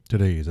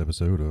Today's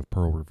episode of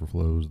Pearl River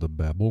Flows The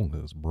Babble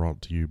is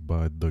brought to you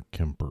by the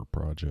Kemper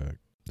Project.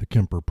 The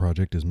Kemper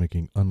Project is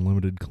making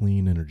unlimited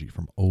clean energy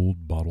from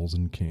old bottles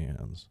and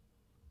cans.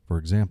 For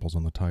examples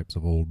on the types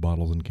of old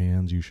bottles and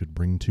cans you should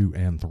bring to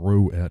and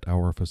throw at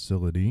our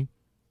facility,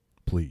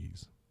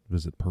 please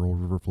visit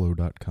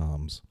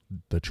pearlriverflow.com's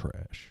The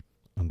Trash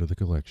under the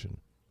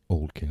collection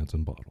Old Cans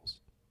and Bottles.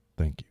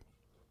 Thank you.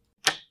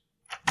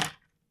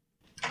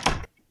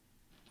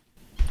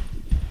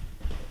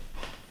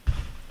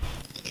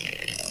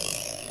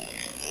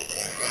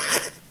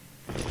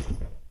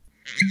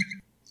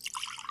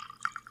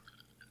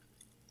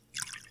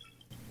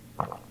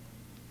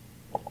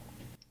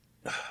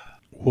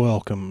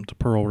 Welcome to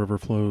Pearl River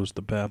Flows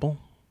The Babble.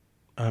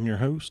 I'm your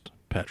host,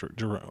 Patrick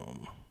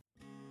Jerome.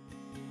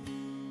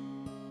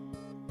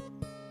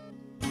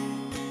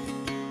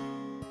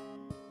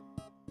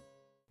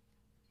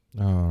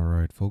 All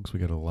right, folks, we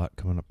got a lot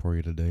coming up for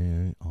you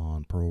today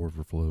on Pearl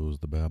River Flows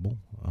The Babble.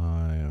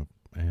 I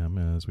am,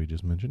 as we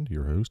just mentioned,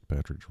 your host,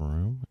 Patrick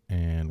Jerome,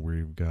 and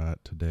we've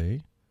got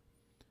today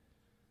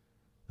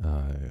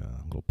a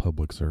little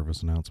public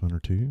service announcement or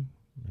two.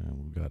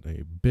 We've got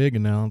a big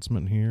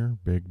announcement here,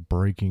 big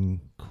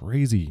breaking,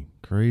 crazy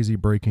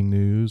breaking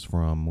news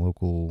from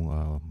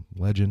local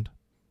legend,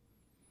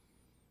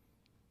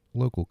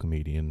 local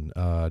comedian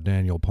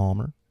Daniel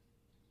Palmer.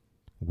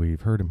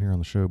 We've heard him here on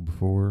the show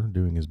before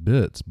doing his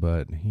bits,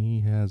 but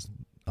he has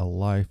a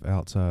life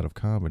outside of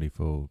comedy,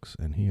 folks,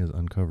 and he has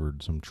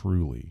uncovered some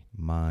truly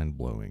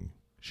mind-blowing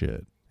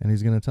shit. And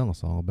he's going to tell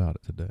us all about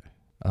it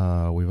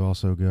today. We've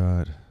also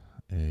got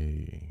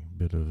a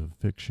bit of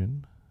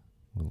fiction,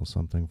 a little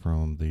something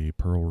from the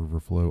Pearl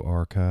River Flow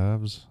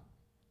archives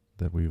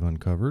that we've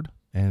uncovered,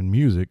 and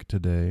music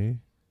today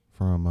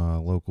from a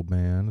local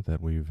band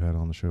that we've had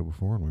on the show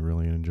before and we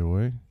really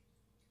enjoy,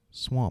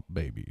 Swamp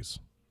Babies.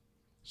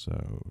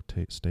 So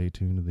stay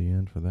tuned to the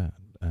end for that.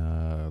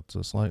 It's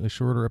a slightly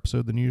shorter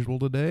episode than usual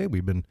today.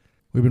 We've been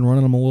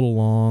running them a little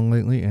long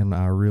lately, and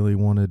I really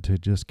wanted to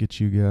just get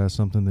you guys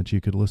something that you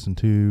could listen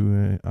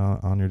to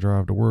on your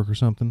drive to work or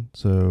something.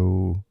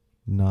 So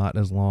not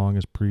as long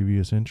as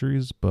previous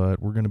entries,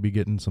 but we're going to be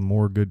getting some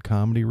more good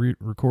comedy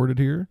recorded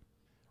here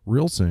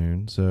real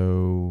soon.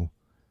 So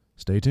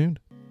stay tuned.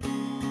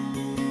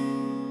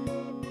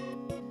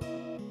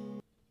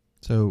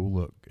 So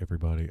look,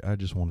 everybody, I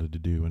just wanted to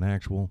do an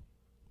actual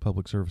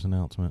public service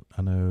announcement.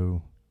 I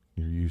know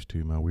you're used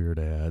to my weird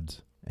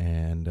ads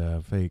and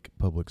fake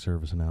public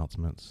service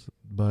announcements,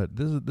 but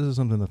this is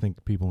something I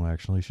think people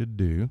actually should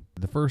do.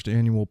 The first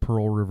annual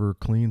Pearl River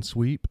Clean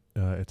Sweep.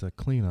 It's a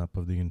cleanup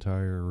of the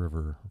entire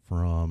river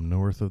from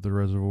north of the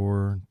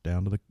reservoir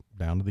down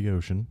to the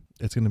ocean.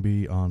 It's going to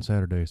be on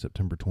Saturday,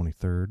 September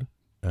 23rd.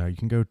 You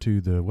can go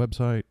to the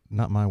website,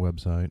 not my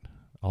website,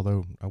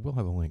 although I will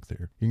have a link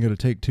there. You can go to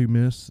Take 2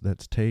 Miss.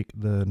 That's take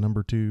the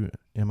number 2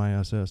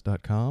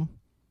 miss.com.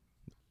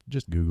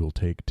 Just Google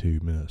Take 2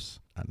 Miss.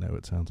 I know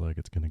it sounds like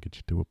it's going to get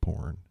you to a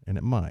porn, and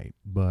it might,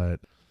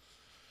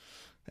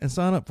 and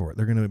sign up for it.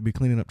 They're going to be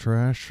cleaning up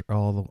trash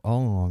all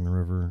along the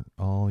river,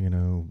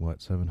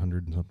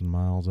 700 and something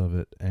miles of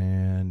it,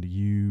 and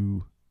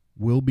you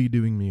will be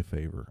doing me a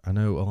favor. I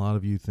know a lot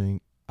of you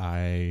think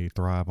I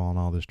thrive on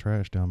all this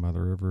trash down by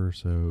the river,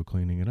 so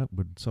cleaning it up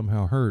would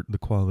somehow hurt the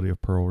quality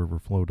of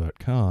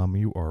pearlriverflow.com.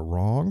 You are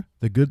wrong.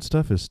 The good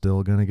stuff is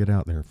still going to get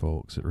out there,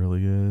 folks. It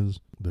really is.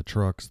 The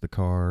trucks, the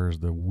cars,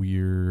 the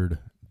weird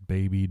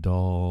baby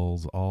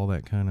dolls, all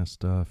that kind of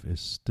stuff is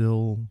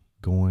still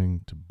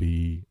going to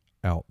be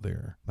out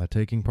there. By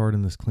taking part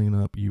in this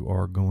cleanup, you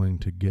are going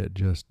to get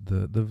just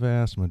the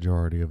vast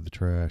majority of the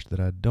trash that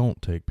I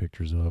don't take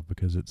pictures of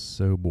because it's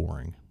so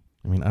boring.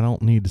 I mean, I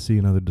don't need to see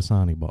another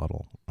Dasani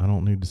bottle. I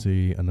don't need to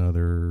see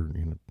another,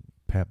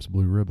 Pabst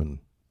Blue Ribbon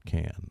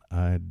can.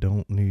 I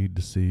don't need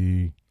to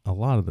see a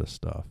lot of this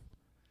stuff.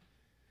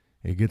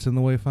 It gets in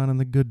the way of finding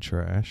the good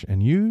trash,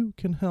 and you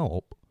can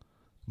help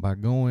by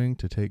going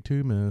to Take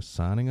 2 Miss,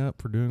 signing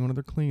up for doing one of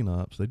their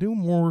cleanups. They do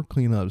more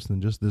cleanups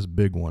than just this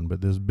big one, but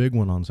this big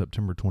one on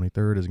September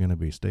 23rd is going to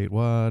be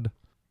statewide.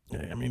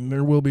 I mean,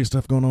 there will be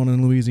stuff going on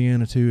in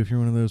Louisiana, too, if you're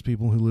one of those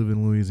people who live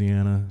in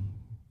Louisiana.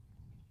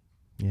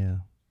 Yeah.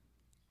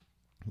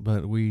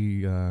 But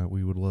we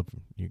would love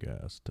you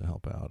guys to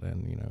help out.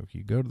 And, if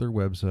you go to their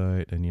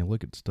website and you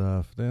look at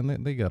stuff,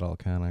 then they got all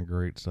kind of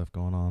great stuff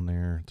going on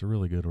there. It's a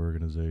really good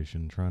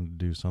organization trying to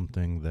do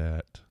something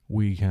that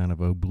we kind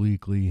of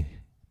obliquely,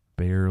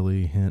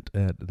 barely hint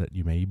at that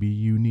maybe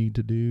you need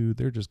to do.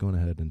 They're just going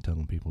ahead and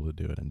telling people to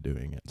do it and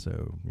doing it.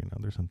 So,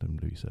 there's something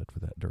to be said for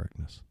that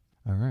directness.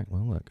 All right,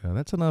 well, look,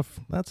 that's enough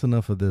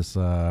of this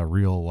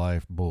real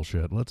life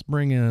bullshit. Let's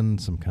bring in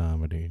some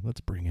comedy.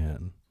 Let's bring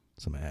in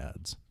some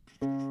ads.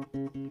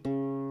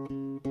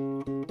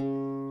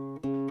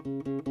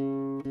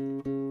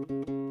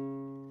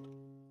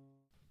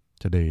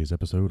 Today's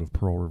episode of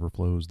Pearl River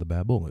Flows The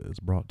Babble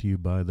is brought to you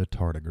by the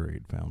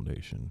Tardigrade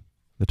Foundation.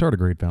 The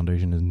Tardigrade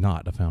Foundation is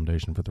not a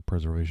foundation for the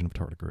preservation of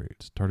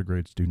tardigrades.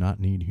 Tardigrades do not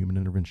need human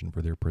intervention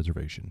for their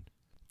preservation.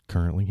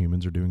 Currently,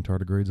 humans are doing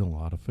tardigrades a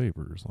lot of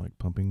favors, like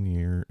pumping the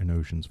air in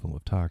oceans full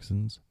of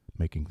toxins,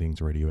 making things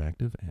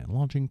radioactive, and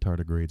launching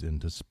tardigrades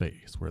into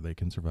space where they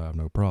can survive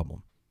no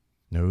problem.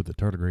 No, the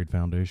Tardigrade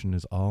Foundation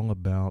is all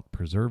about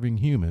preserving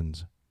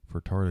humans for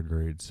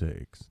tardigrades'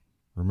 sakes.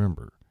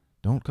 Remember,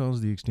 don't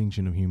cause the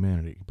extinction of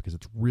humanity because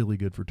it's really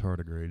good for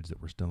tardigrades that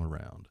we're still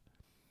around.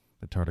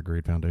 The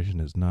Tardigrade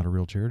Foundation is not a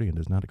real charity and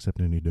does not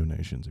accept any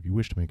donations. If you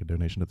wish to make a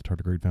donation to the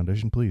Tardigrade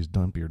Foundation, please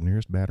dump your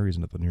nearest batteries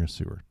into the nearest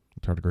sewer. The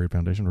Tardigrade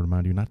Foundation will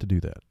remind you not to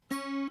do that.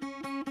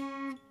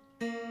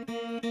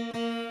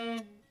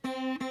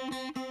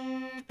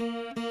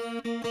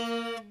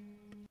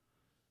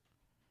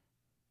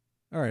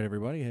 All right,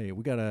 everybody. Hey,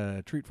 we got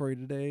a treat for you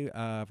today.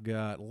 I've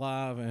got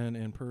live and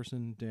in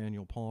person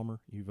Daniel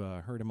Palmer. You've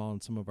heard him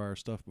on some of our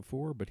stuff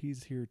before, but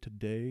he's here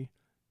today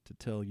to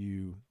tell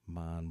you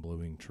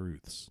mind-blowing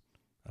truths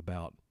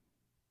about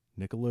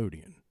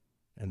Nickelodeon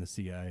and the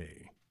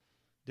CIA.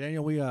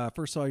 Daniel, we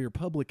first saw your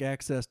public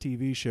access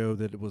TV show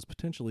that was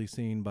potentially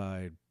seen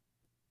by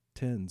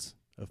tens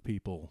of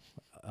people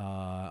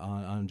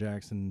on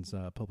Jackson's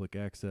public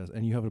access,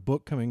 and you have a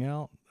book coming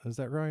out. Is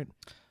that right?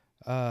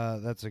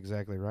 That's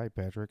exactly right,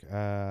 Patrick.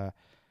 I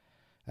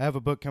have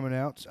a book coming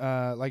out.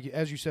 Like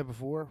as you said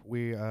before,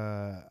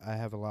 I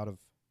have a lot of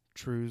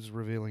truths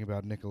revealing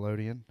about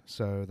Nickelodeon,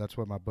 so that's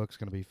what my book's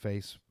going to be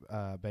based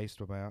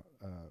about.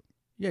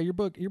 Yeah, your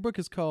book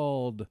is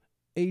called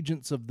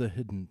Agents of the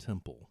Hidden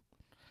Temple.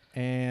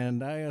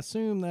 And I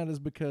assume that is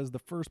because the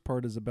first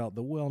part is about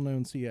the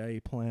well-known CIA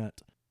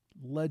plant,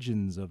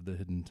 Legends of the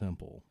Hidden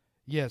Temple.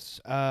 Yes,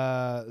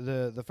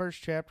 the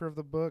first chapter of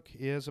the book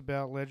is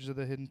about Legends of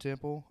the Hidden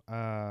Temple.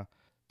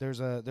 There's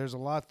a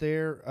lot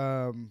there.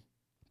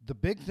 The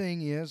big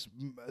thing is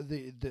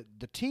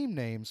the team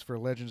names for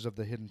Legends of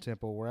the Hidden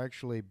Temple were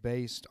actually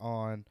based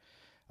on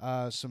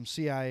some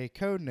CIA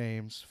code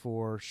names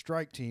for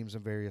strike teams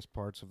in various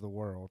parts of the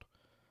world.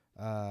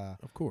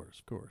 Of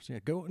course. Yeah,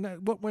 go. Now,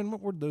 what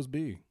would those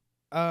be?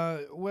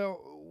 Well,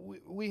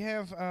 we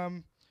have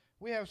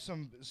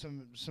some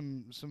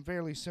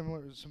fairly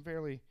similar, some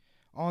fairly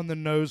on the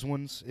nose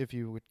ones, if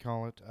you would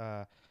call it.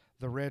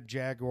 The Red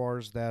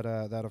Jaguars that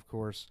of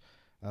course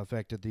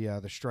affected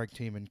the strike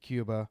team in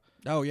Cuba.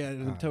 Oh yeah,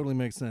 it totally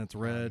makes sense.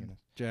 Red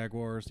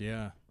Jaguars,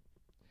 yeah.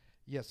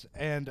 Yes,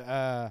 and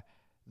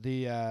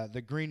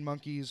the Green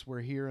Monkeys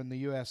were here in the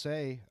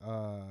USA.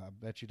 I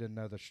bet you didn't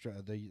know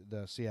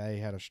the CIA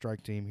had a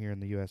strike team here in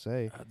the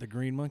USA. The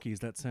Green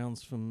Monkeys, that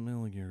sounds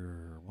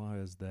familiar. Why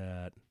is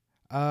that?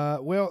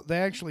 Well, they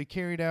actually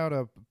carried out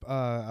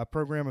a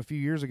program a few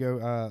years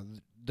ago.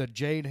 The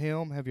Jade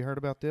Helm. Have you heard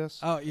about this?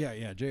 Oh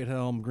yeah, Jade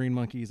Helm, Green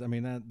Monkeys. I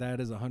mean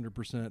that is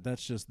 100%.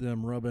 That's just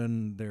them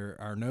rubbing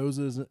our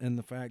noses in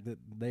the fact that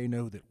they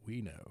know that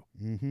we know.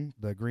 Mm-hmm.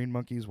 The Green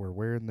Monkeys were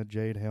wearing the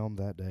Jade Helm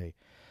that day.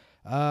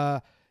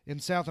 In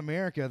South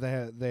America,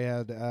 they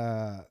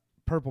had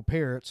Purple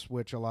Parrots,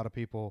 which a lot of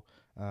people.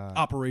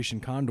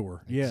 Operation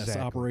Condor. Yes,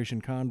 exactly. Operation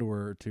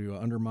Condor to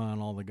undermine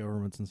all the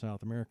governments in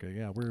South America.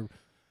 Yeah,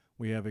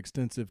 we have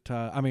extensive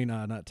ties. I mean,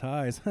 not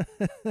ties.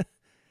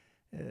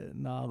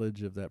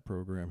 Knowledge of that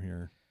program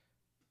here.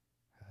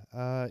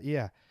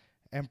 Yeah,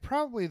 and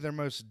probably their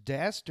most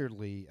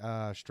dastardly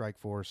strike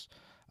force,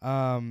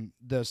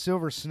 the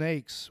Silver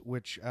Snakes,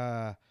 which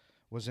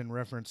was in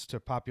reference to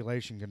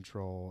population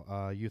control,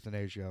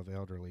 euthanasia of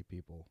elderly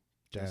people.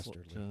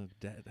 Dastardly.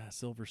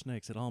 Silver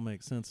Snakes. It all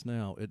makes sense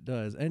now. It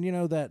does. And you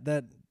know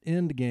that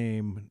end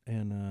game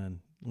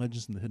in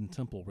Legends of the Hidden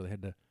Temple where they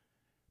had to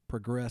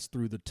progress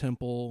through the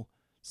temple,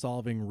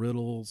 solving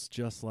riddles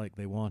just like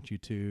they want you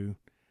to.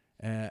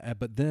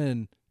 But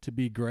then to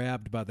be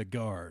grabbed by the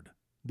guard,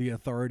 the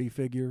authority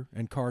figure,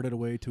 and carted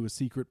away to a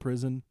secret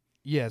prison.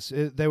 Yes,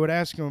 they would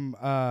ask them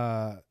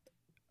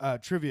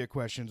trivia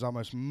questions,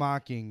 almost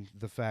mocking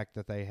the fact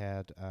that they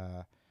had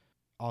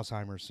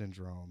Alzheimer's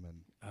syndrome.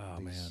 And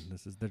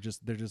they're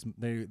just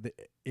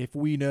if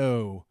we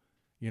know,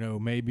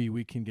 maybe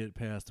we can get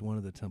past one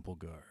of the temple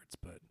guards,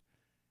 but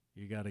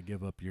you got to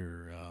give up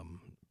your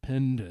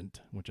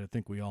pendant, which I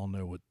think we all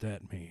know what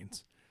that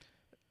means.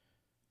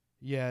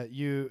 Yeah,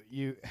 you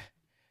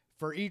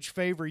for each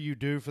favor you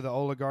do for the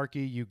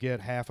oligarchy, you get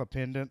half a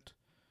pendant,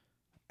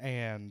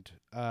 and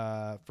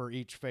for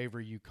each favor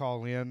you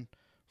call in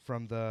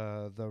from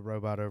the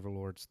robot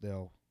overlords,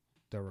 they'll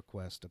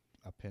request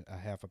a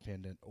half a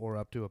pendant or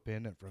up to a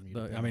pendant from you.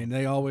 I mean,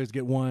 they always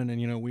get one,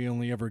 and we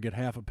only ever get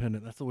half a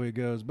pendant. That's the way it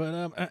goes.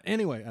 But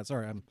anyway,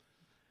 sorry, I'm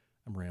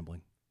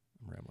rambling.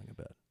 I'm rambling a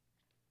bit.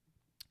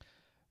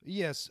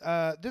 Yes,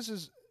 this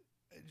is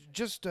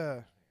just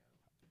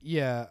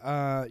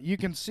you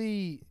can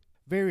see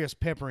various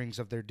pepperings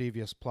of their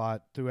devious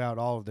plot throughout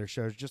all of their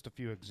shows. Just a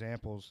few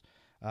examples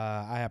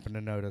I happened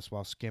to notice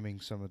while skimming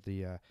some of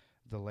the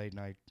late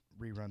night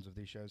reruns of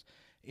these shows.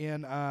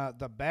 In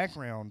the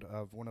background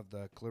of one of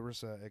the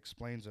Clarissa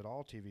Explains It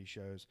All TV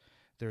shows,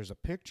 there's a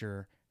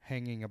picture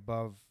hanging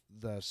above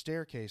the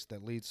staircase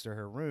that leads to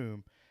her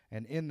room,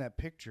 and in that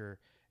picture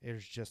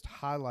is just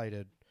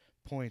highlighted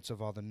points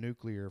of all the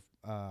nuclear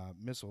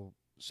missile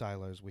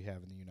silos we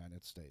have in the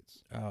United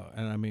States.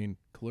 And I mean,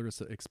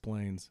 Clarissa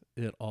explains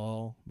it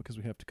all because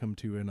we have to come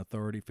to an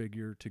authority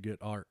figure to get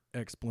our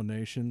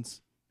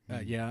explanations.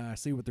 Yeah, I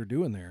see what they're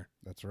doing there.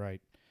 That's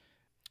right.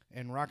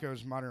 In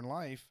Rocko's Modern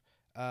Life,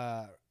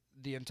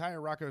 the entire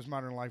Rocko's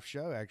Modern Life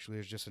show actually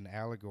is just an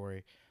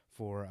allegory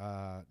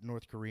for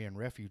North Korean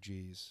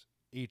refugees,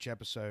 each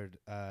episode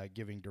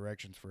giving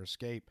directions for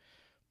escape,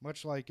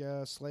 much like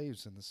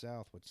slaves in the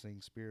South would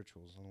sing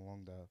spirituals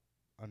along the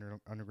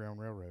Underground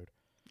Railroad.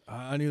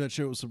 I knew that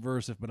show was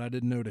subversive, but I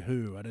didn't know to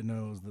who. I didn't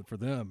know it was for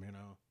them, you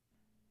know.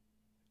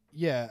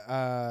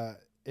 Yeah,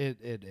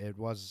 it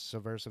was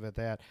subversive at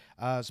that.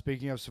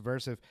 Speaking of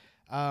subversive,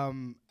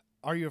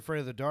 Are You Afraid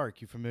of the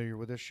Dark? You familiar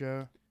with this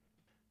show?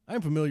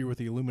 I'm familiar with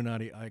the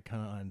Illuminati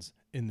icons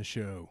in the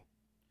show.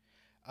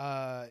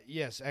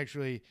 Yes,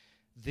 actually,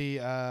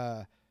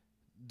 the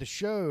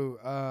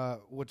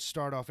show would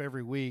start off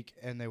every week,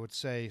 and they would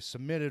say,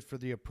 submitted for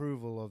the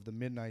approval of the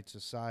Midnight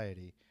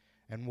Society.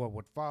 And what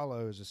would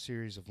follow is a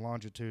series of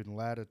longitude and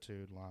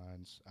latitude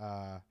lines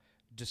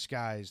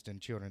disguised in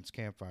children's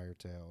campfire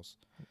tales.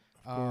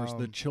 Of course,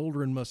 the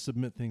children must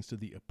submit things to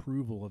the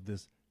approval of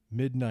this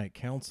Midnight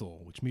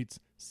Council, which meets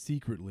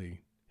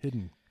secretly,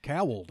 hidden,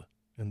 cowled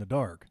in the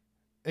dark.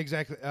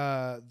 Exactly.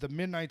 The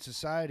Midnight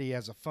Society,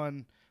 as a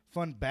fun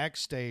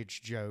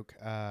backstage joke,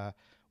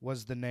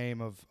 was the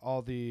name of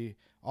all the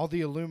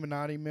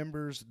Illuminati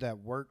members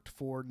that worked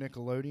for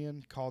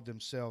Nickelodeon called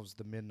themselves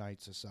the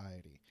Midnight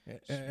Society.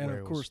 And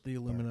of course, the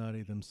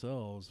Illuminati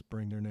themselves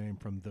bring their name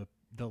from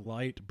the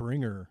light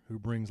bringer who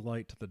brings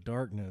light to the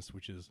darkness,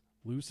 which is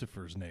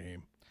Lucifer's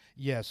name.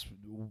 Yes,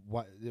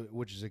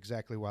 which is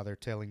exactly why they're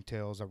telling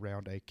tales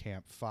around a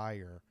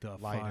campfire. The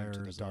light fires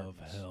into the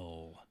darkness of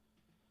hell,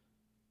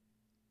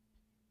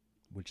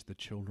 which the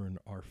children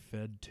are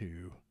fed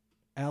to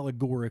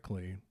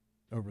allegorically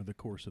over the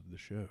course of the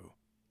show.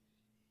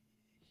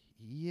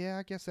 Yeah,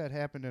 I guess that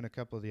happened in a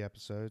couple of the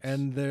episodes.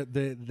 And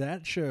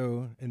that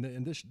show,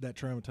 that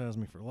traumatized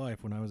me for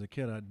life. When I was a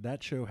kid,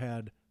 that show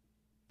had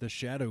the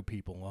shadow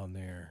people on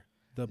there,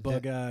 the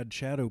bug-eyed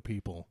shadow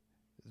people.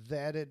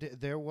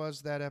 There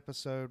was that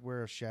episode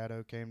where a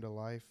shadow came to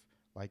life,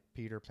 like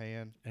Peter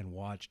Pan. And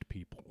watched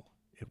people.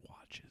 It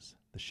watches.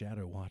 The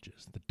shadow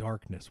watches. The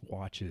darkness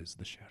watches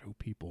the shadow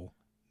people.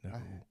 No.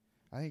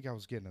 I think I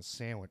was getting a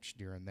sandwich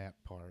during that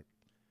part.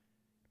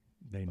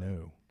 They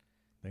know.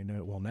 They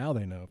know. Well, now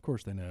they know. Of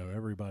course they know.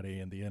 Everybody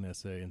in the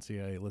NSA and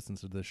CIA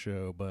listens to this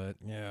show. But,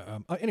 yeah.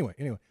 Anyway.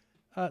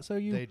 So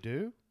you... They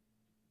do?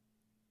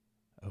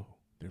 Oh,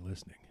 they're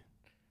listening.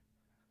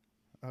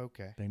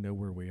 Okay. They know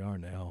where we are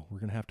now. We're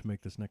going to have to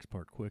make this next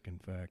part quick, in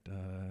fact.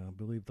 I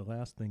believe the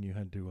last thing you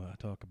had to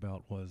talk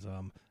about was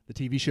the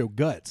TV show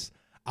Guts.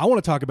 I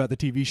want to talk about the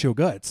TV show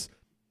Guts.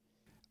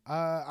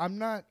 I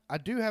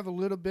do have a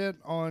little bit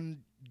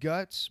on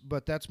Guts,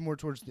 but that's more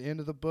towards the end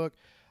of the book.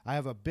 I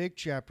have a big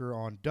chapter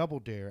on Double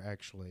Dare,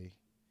 actually,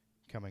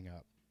 coming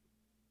up.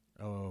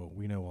 Oh,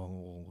 we know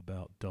all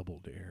about Double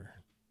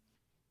Dare.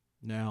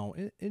 Now,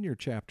 in your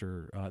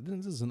chapter,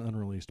 this is an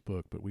unreleased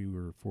book, but we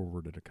were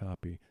forwarded a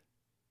copy.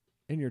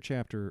 In your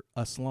chapter,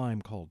 A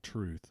Slime Called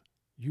Truth,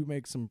 you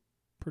make some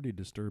pretty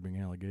disturbing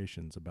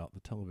allegations about the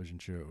television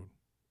show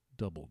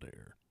Double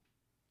Dare.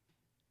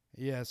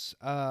 Yes.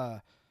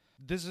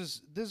 This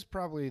is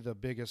probably the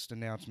biggest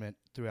announcement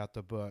throughout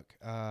the book.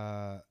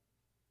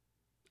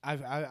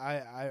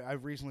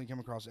 I've recently come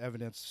across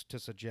evidence to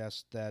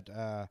suggest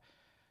that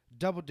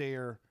Double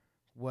Dare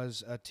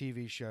was a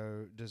TV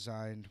show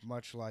designed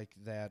much like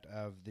that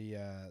of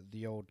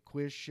the old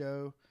quiz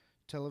show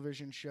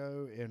television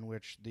show, in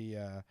which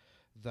the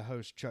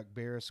host Chuck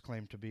Barris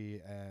claimed to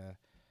be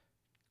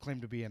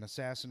an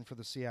assassin for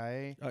the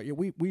CIA. Yeah,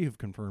 we have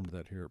confirmed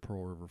that here at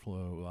Pearl River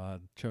Flow.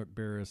 Chuck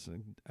Barris,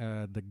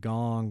 the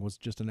gong was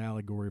just an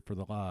allegory for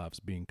the lives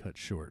being cut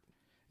short.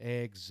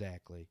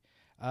 Exactly.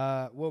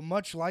 Well,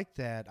 much like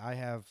that, I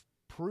have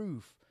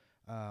proof,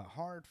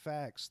 hard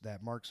facts,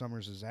 that Mark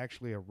Summers is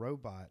actually a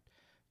robot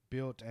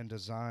built and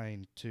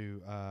designed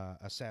to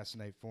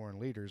assassinate foreign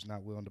leaders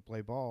not willing to play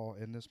ball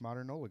in this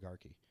modern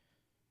oligarchy.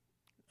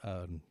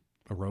 A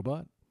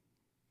robot?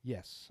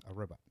 Yes, a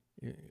robot.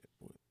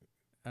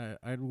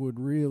 I would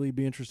really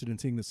be interested in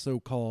seeing the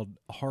so-called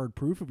hard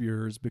proof of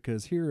yours,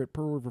 because here at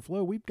Pearl River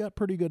Flow, we've got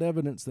pretty good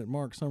evidence that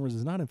Mark Summers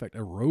is not, in fact,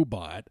 a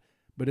robot,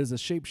 but is a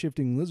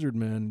shape-shifting lizard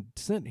man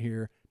sent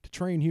here to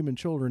train human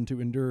children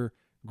to endure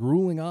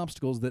grueling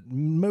obstacles that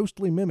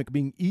mostly mimic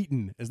being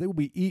eaten, as they will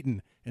be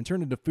eaten and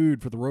turned into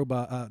food for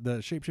the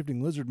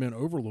shape-shifting lizard men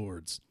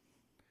overlords.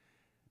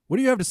 What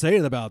do you have to say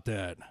about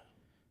that?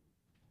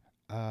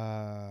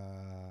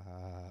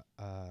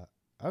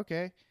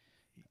 Okay.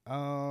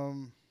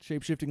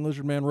 Shape-shifting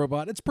lizard man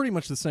robot. It's pretty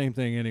much the same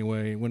thing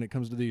anyway when it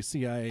comes to the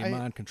CIA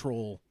mind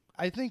control.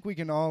 I think we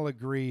can all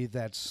agree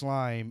that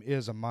slime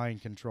is a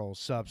mind control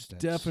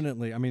substance.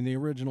 Definitely. I mean, the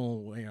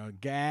original,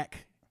 GAC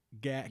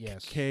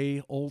Yes.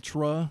 K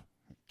Ultra.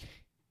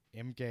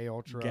 MK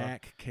Ultra.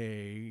 GAC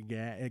K,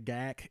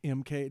 GAC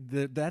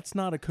MK. That's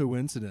not a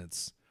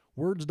coincidence.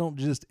 Words don't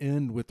just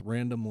end with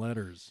random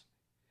letters.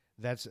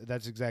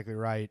 That's exactly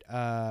right.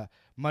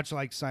 Much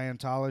like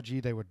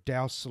Scientology, they would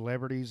douse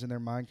celebrities in their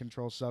mind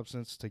control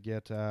substance to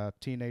get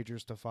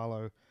teenagers to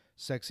follow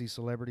sexy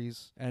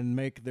celebrities. And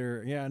make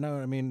their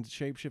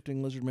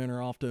shape-shifting lizard men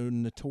are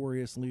often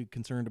notoriously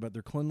concerned about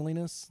their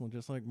cleanliness,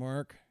 just like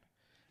Mark.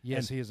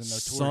 Yes, And he is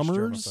a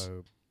notorious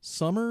germaphobe.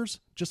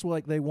 Summers, just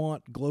like they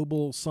want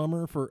global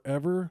summer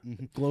forever,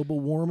 global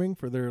warming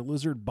for their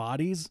lizard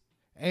bodies.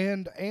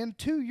 And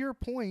to your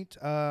point,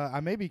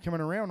 I may be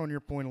coming around on your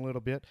point a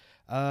little bit.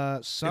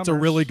 It's a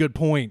really good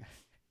point.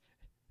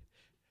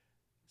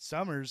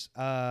 Summers,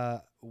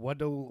 what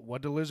do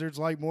lizards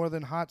like more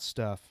than hot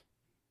stuff?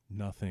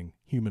 Nothing.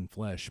 Human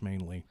flesh,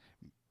 mainly.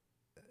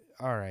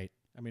 All right.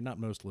 I mean, not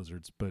most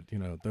lizards, but,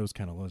 those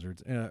kind of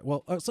lizards.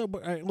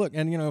 Look,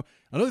 and,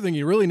 another thing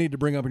you really need to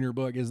bring up in your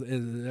book is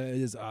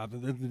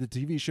the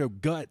TV show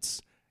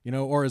Guts,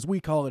 or as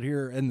we call it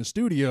here in the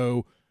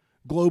studio,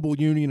 Global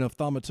Union of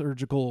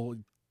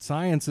Thaumaturgical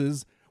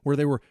Sciences, where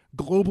they were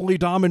globally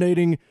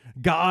dominating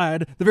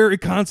God, the very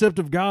concept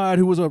of God,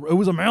 who was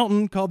a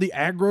mountain called the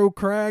Aggro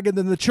Crag, and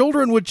then the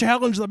children would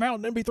challenge the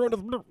mountain and be thrown to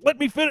the... Let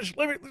me finish.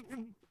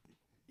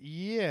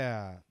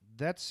 Yeah,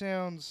 that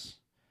sounds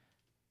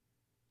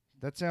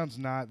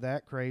not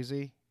that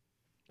crazy.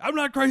 I'm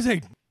not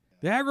crazy.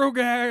 The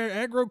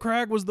Aggro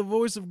Crag was the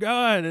voice of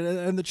God,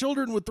 and the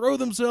children would throw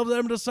themselves at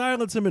him to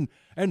silence him,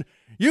 and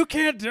we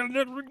can't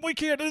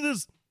do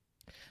this.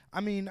 I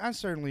mean, I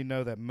certainly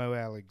know that Mo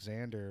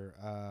Alexander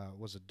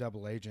was a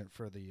double agent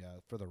for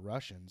the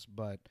Russians,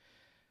 but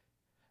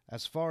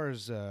as far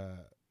as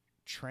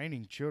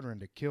training children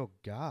to kill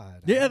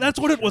God, yeah, that's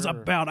what it was sure.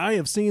 about. I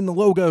have seen the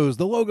logos.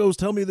 The logos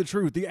tell me the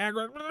truth. The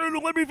Aggro.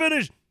 Let me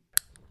finish.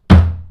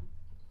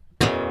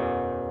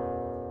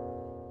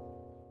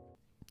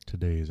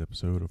 Today's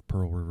episode of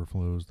Pearl River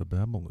Flows The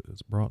Babble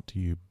is brought to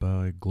you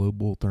by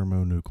Global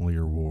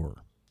Thermonuclear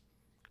War.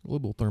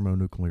 Global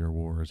Thermonuclear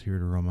War is here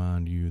to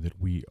remind you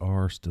that we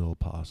are still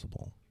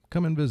possible.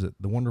 Come and visit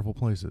the wonderful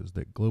places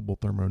that Global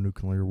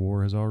Thermonuclear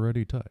War has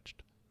already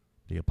touched.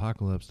 The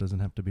apocalypse doesn't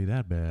have to be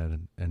that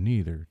bad, and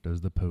neither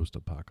does the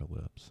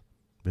post-apocalypse.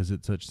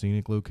 Visit such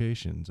scenic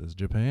locations as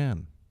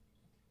Japan,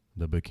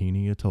 the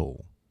Bikini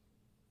Atoll,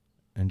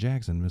 and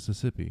Jackson,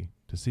 Mississippi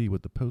to see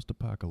what the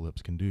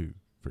post-apocalypse can do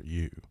for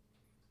you.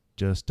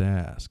 Just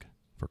ask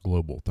for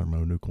Global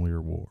Thermonuclear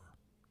War.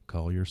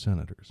 Call your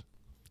senators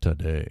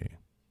today.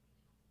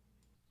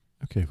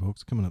 Okay,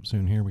 folks, coming up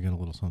soon here, we got a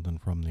little something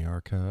from the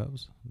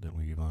archives that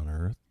we've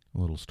unearthed, a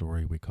little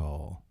story we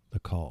call The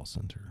Call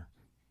Center.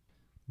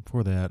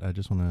 Before that, I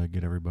just want to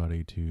get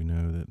everybody to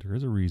know that there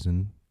is a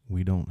reason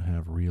we don't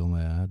have real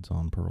ads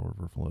on Pearl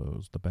River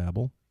Flows, The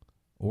Babble,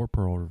 or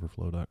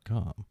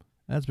PearlRiverFlow.com.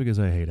 That's because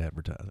I hate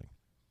advertising.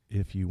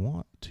 If you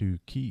want to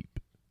keep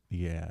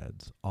the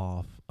ads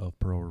off of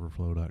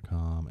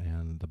PearlRiverFlow.com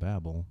and The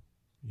Babble,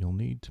 you'll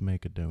need to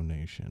make a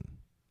donation.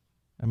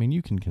 I mean,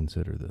 you can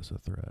consider this a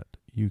threat.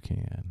 You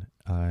can.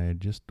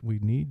 We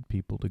need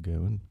people to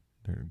go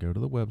to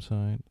the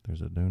website.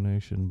 There's a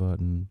donation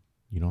button.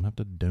 You don't have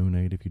to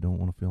donate if you don't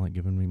want to feel like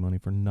giving me money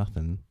for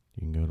nothing.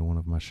 You can go to one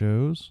of my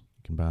shows.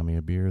 You can buy me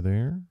a beer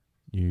there.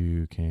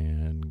 You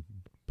can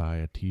buy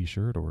a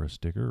t-shirt or a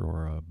sticker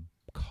or a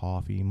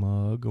coffee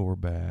mug or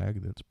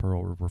bag that's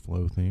Pearl River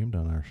Flow themed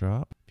on our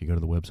shop. If you go to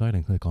the website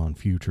and click on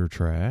Future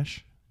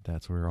Trash,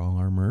 that's where all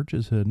our merch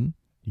is hidden.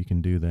 You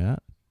can do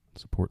that.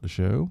 Support the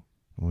show.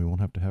 And we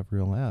won't have to have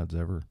real ads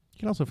ever. You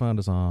can also find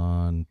us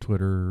on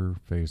Twitter,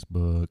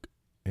 Facebook,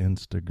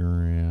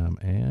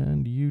 Instagram,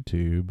 and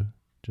YouTube.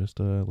 Just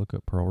look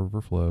up Pearl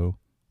River Flow,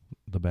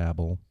 The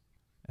Babble.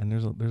 And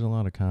there's a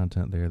lot of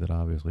content there that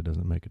obviously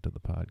doesn't make it to the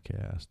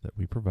podcast that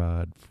we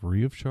provide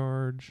free of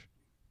charge.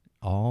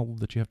 All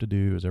that you have to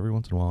do is every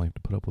once in a while you have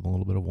to put up with a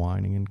little bit of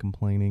whining and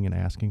complaining and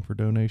asking for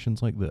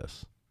donations like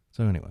this.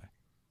 So anyway,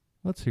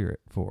 let's hear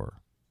it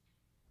for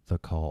The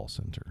Call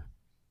Center.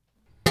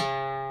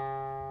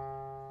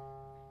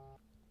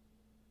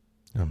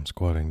 I'm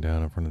squatting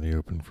down in front of the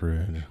open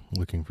fridge,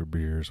 looking for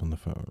beers when the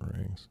phone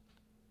rings.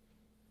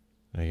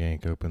 I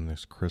yank open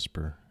this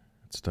crisper.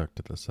 It's stuck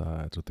to the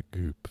sides with the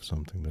goop of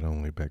something that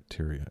only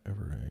bacteria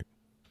ever ate.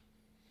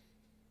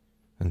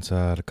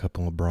 Inside, a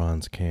couple of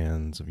bronze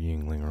cans of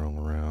Yuengling roll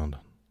around.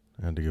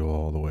 I had to go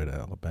all the way to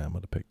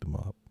Alabama to pick them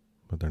up,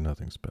 but they're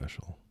nothing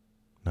special.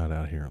 Not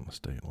out here on the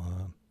state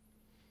line.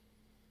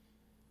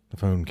 The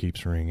phone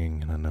keeps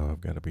ringing, and I know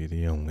I've got to be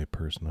the only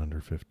person under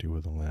 50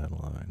 with a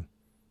landline.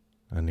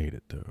 I need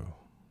it, though,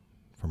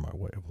 for my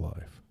way of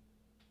life.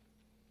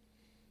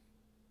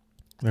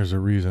 There's a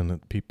reason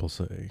that people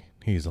say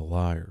he's a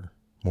liar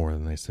more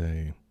than they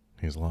say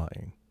he's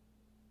lying.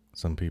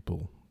 Some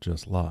people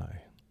just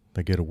lie.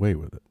 They get away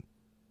with it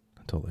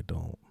until they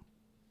don't.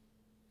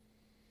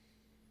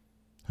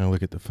 I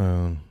look at the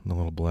phone, the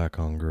little black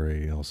on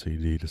gray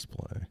LCD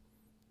display.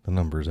 The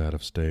number's out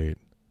of state.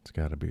 It's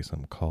got to be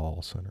some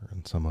call center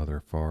in some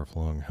other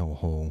far-flung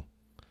hellhole.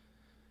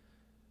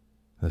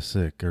 The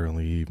sick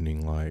early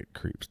evening light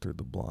creeps through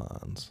the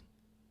blinds.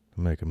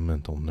 I make a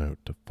mental note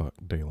to fuck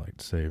daylight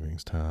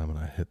savings time and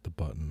I hit the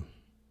button.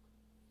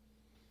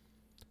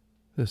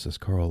 This is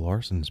Carl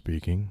Larson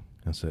speaking,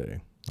 I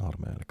say,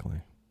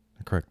 automatically.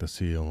 I crack the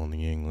seal on the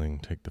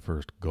Yingling, take the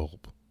first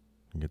gulp.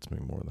 It gets me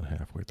more than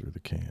halfway through the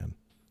can.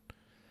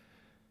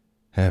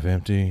 Half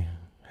empty,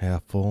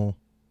 half full?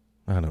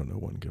 I know no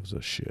one gives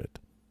a shit.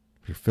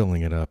 If you're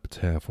filling it up, it's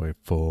halfway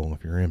full.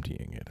 If you're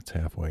emptying it, it's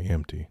halfway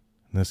empty.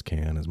 And this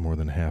can is more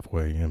than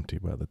halfway empty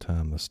by the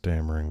time the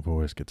stammering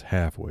voice gets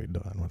halfway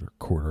done with her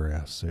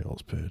quarter-ass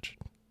sales pitch.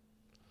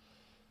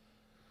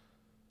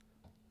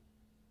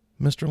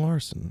 Mr.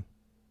 Larson.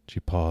 She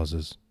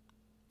pauses.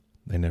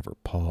 They never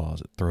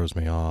pause. It throws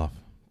me off.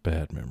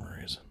 Bad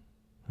memories.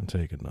 And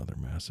take another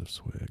massive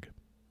swig.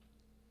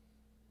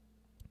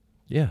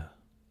 Yeah.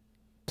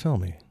 Tell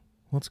me,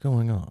 what's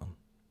going on?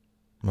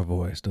 My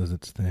voice does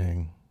its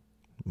thing.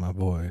 My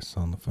voice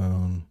on the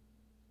phone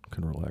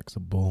could relax a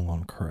bull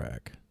on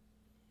crack.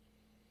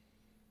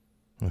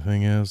 The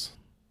thing is,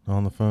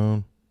 on the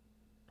phone,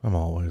 I'm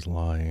always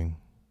lying.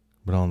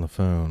 But on the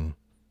phone,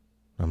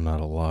 I'm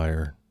not a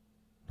liar.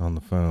 On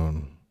the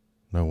phone,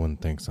 no one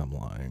thinks I'm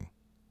lying.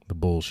 The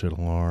bullshit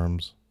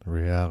alarms, the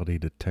reality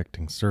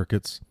detecting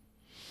circuits,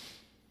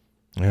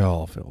 they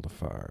all fail to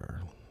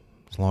fire.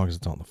 As long as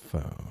it's on the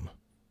phone.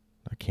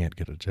 I can't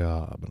get a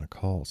job in a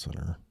call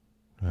center.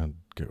 I'd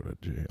go to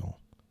jail.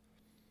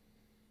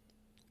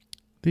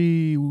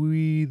 The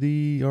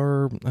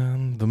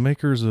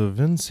makers of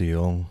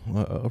Vinseal,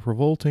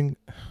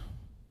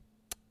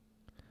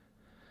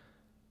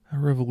 a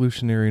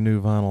revolutionary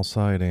new vinyl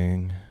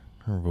siding.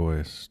 Her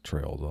voice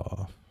trails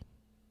off.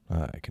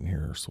 I can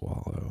hear her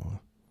swallow.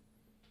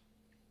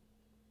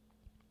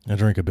 I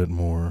drink a bit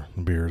more.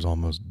 The beer's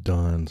almost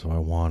done, so I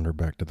wander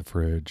back to the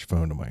fridge,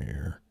 phone to my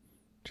ear.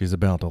 She's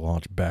about to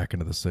launch back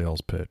into the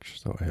sales pitch,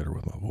 so I hit her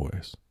with my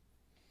voice.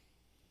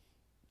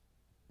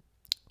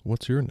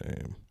 What's your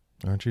name?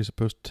 Aren't you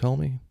supposed to tell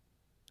me?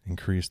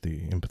 Increase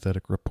the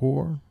empathetic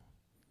rapport?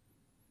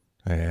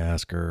 I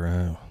ask her.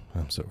 Oh,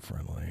 I'm so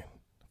friendly.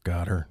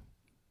 Got her.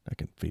 I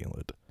can feel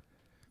it.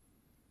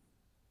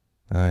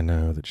 I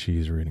know that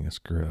she's reading a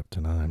script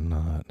and I'm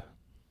not.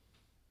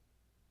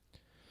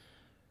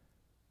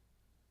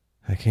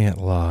 I can't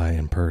lie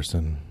in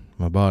person.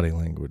 My body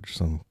language,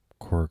 some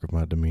quirk of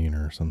my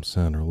demeanor, some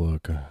scent or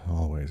look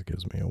always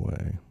gives me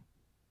away.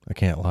 I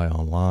can't lie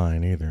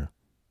online either.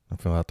 I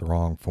fill out the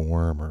wrong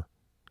form or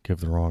give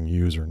the wrong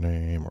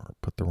username or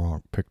put the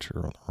wrong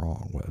picture on the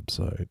wrong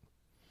website.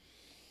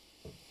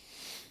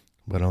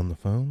 But on the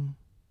phone?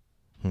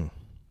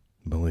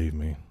 Believe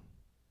me,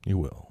 you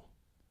will.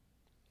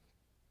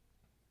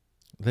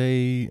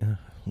 We're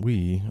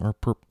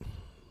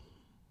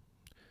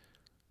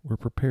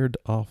prepared to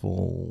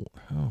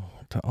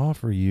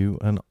offer you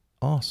an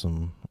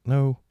awesome,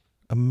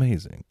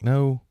 amazing,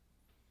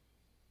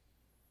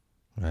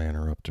 I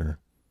interrupt her.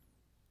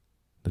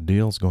 The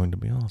deal's going to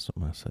be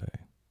awesome, I say.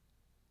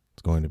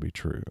 It's going to be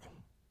true.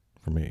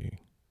 For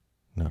me,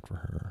 not for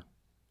her.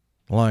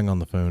 Lying on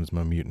the phone is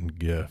my mutant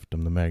gift.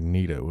 I'm the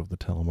Magneto of the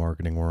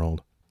telemarketing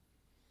world.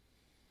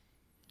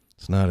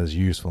 It's not as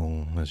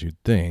useful as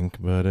you'd think,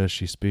 but as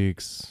she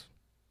speaks,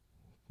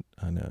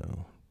 I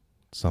know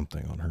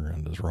something on her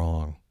end is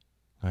wrong.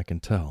 I can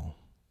tell.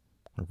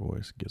 Her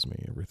voice gives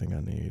me everything I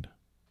need.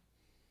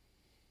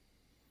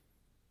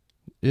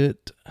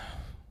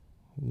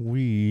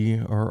 We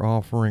are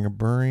offering a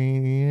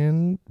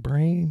brand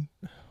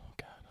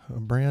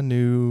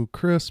new,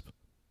 crisp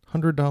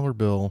 $100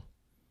 bill.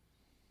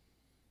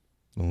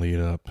 The lead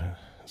up,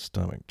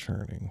 stomach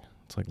churning.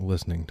 It's like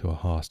listening to a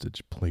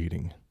hostage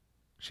pleading.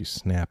 She's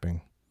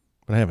snapping,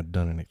 but I haven't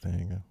done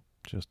anything. I'm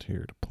just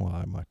here to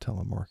ply my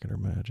telemarketer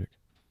magic.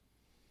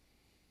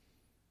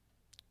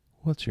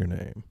 What's your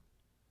name?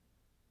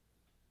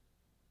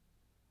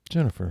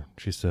 Jennifer,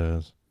 she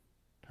says.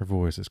 Her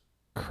voice is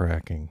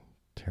cracking,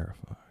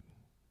 terrified.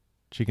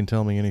 She can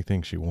tell me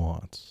anything she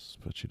wants,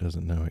 but she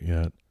doesn't know it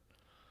yet.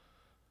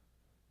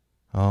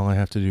 All I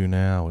have to do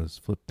now is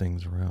flip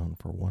things around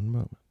for one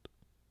moment.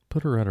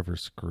 Put her out of her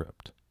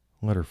script.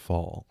 Let her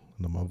fall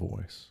into my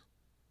voice.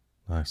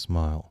 I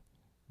smile,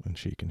 and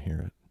she can hear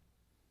it.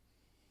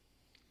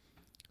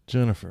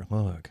 Jennifer,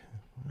 look,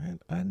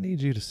 I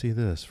need you to see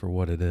this for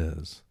what it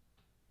is.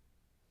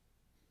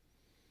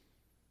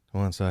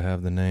 Once I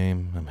have the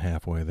name, I'm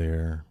halfway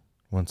there.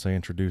 Once I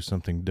introduce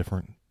something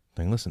different,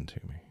 they listen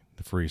to me.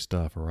 The free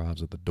stuff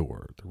arrives at the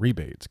door. The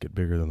rebates get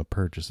bigger than the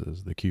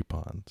purchases. The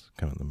coupons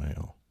come in the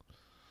mail.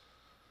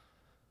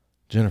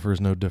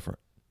 Jennifer's no different.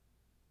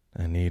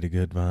 I need a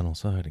good vinyl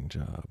siding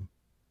job.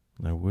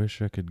 I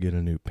wish I could get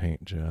a new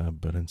paint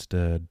job, but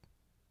instead,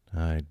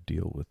 I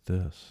deal with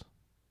this.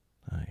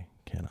 I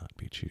cannot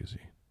be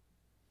choosy.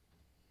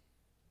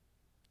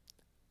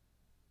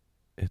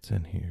 It's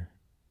in here,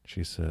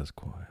 she says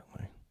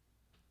quietly.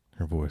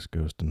 Her voice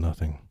goes to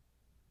nothing.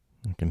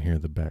 I can hear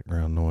the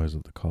background noise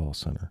of the call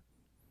center.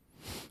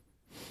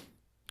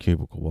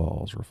 Cubicle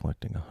walls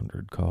reflecting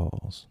 100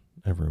 calls,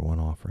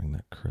 everyone offering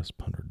that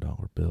crisp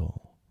 $100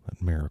 bill,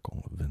 that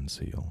miracle of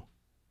Vinseal.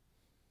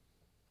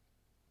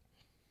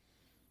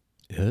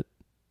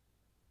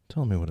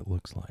 Tell me what it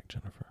looks like,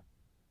 Jennifer.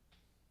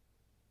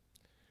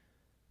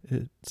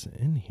 It's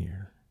in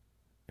here.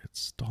 It's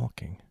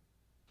stalking.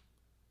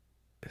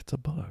 It's a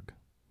bug.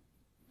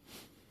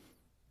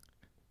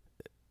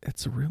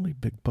 It's a really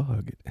big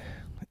bug.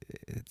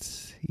 It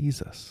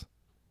sees us.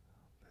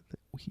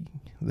 I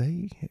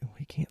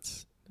can't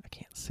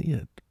see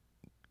it.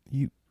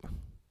 You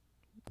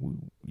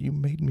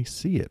made me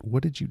see it.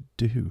 What did you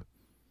do?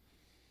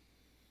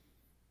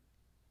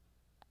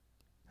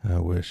 I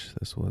wish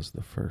this was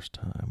the first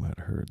time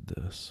I'd heard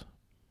this.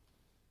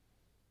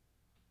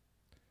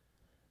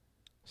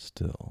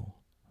 Still,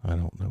 I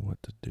don't know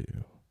what to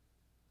do.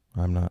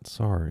 I'm not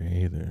sorry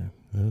either.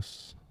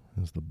 This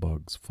is the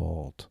bug's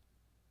fault.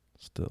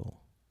 Still,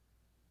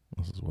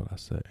 this is what I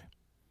say.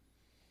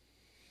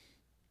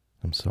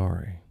 I'm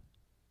sorry.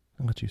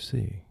 I let you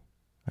see.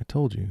 I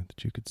told you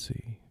that you could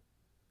see.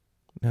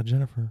 Now,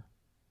 Jennifer,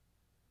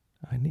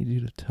 I need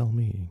you to tell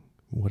me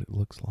what it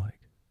looks like.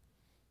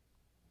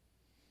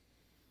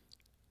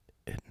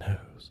 It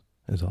knows,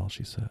 is all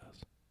she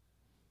says.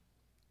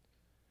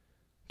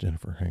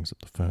 Jennifer hangs up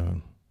the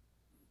phone,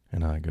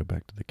 and I go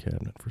back to the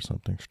cabinet for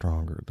something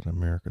stronger than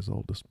America's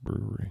oldest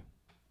brewery.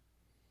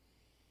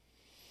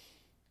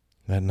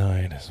 That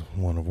night is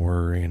one of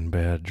worry and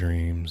bad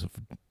dreams of...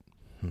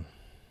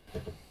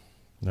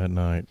 That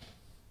night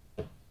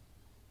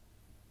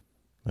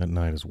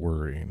is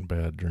worry and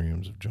bad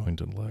dreams of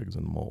jointed legs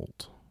and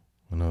molt.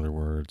 In other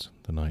words,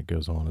 the night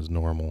goes on as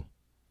normal.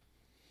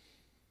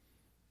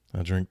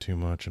 I drink too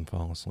much and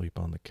fall asleep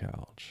on the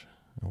couch.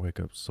 I wake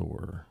up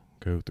sore,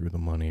 go through the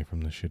money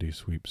from the shitty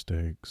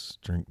sweepstakes,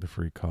 drink the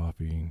free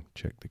coffee,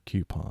 check the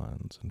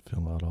coupons, and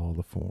fill out all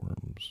the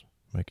forms,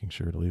 making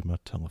sure to leave my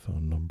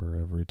telephone number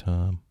every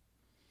time.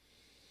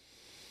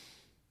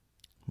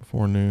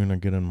 Before noon, I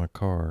get in my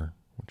car,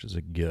 which is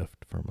a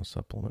gift from a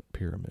supplement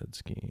pyramid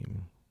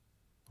scheme,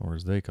 or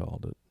as they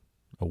called it,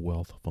 a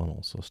wealth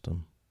funnel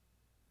system.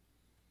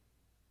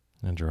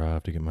 I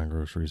drive to get my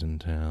groceries in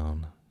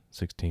town,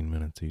 16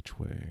 minutes each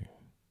way.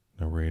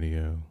 No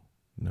radio,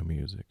 no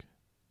music.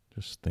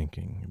 Just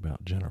thinking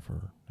about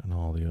Jennifer and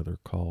all the other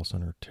call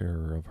center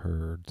terror I've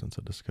heard since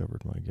I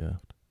discovered my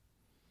gift.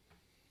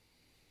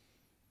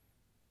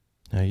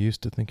 I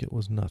used to think it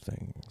was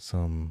nothing,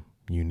 some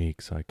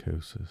unique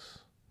psychosis.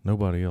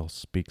 Nobody else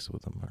speaks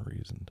with them, I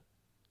reasoned.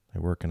 They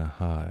work in a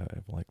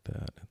hive like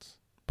that. It's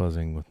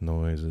buzzing with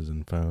noises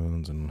and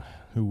phones, and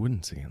who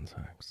wouldn't see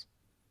insects?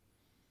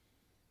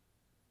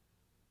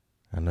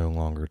 I no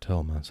longer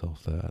tell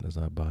myself that as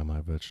I buy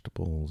my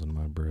vegetables and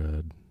my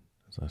bread,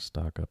 as I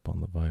stock up on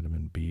the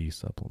vitamin B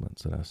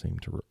supplements that I seem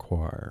to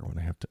require when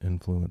I have to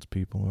influence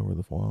people over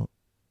the phone.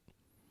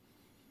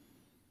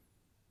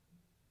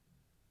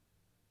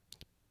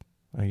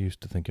 I used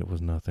to think it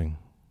was nothing,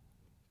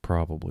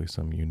 probably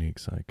some unique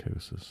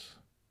psychosis.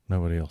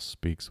 Nobody else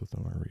speaks with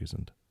them, I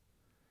reasoned.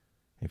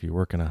 If you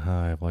work in a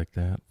hive like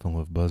that, full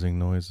of buzzing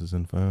noises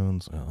and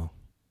phones, well,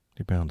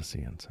 you're bound to see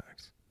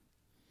insects.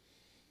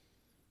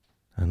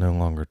 I no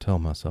longer tell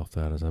myself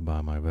that as I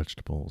buy my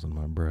vegetables and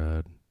my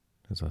bread,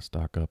 as I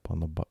stock up on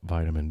the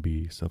vitamin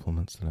B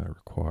supplements that I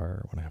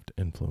require when I have to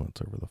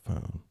influence over the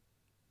phone.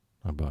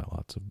 I buy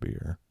lots of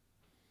beer.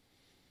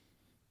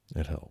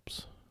 It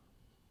helps.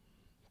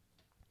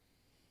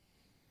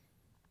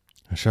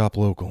 I shop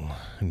local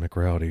in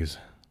McRowdy's,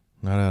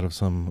 not out of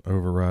some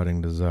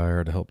overriding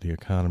desire to help the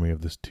economy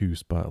of this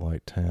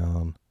two-spotlight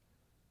town,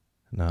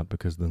 not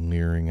because the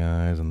leering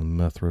eyes and the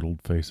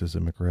meth-riddled faces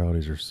at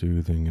McRowdy's are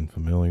soothing and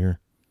familiar.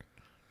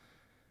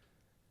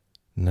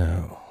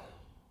 No,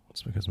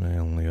 it's because my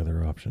only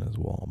other option is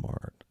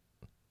Walmart,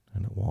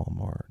 and at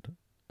Walmart,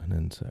 an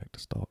insect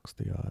stalks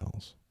the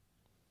aisles.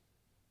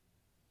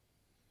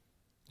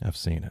 I've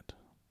seen it.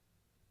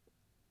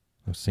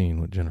 I've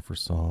seen what Jennifer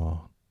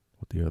saw,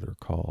 what the other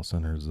call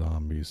center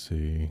zombies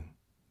see,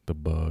 the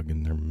bug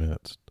in their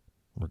midst,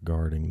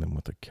 regarding them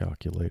with a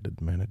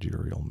calculated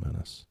managerial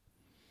menace.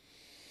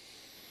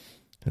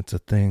 It's a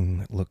thing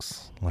that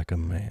looks like a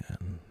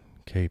man,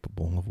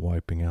 capable of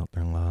wiping out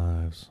their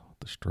lives with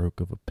the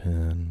stroke of a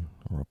pen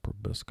or a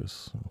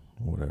proboscis,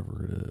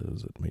 whatever it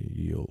is it may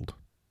yield.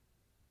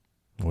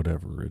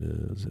 Whatever it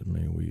is it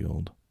may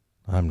wield.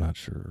 I'm not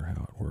sure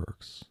how it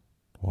works,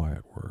 why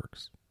it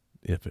works,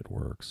 if it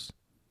works.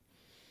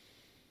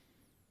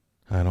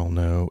 I don't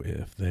know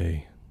if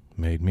they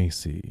made me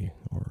see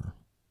or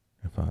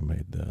if I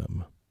made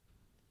them.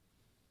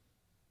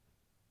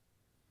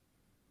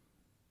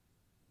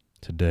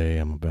 Today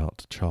I'm about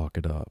to chalk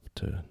it up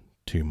to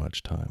too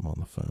much time on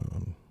the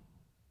phone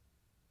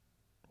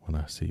when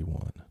I see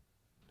one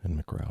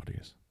in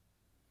McRowdy's.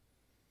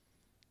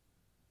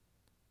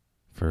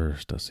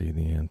 First I see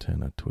the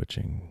antenna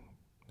twitching.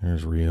 They're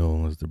as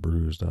real as the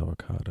bruised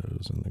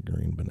avocados and the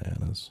green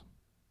bananas.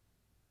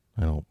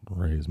 I don't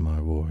raise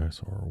my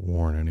voice or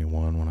warn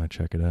anyone when I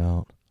check it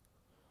out.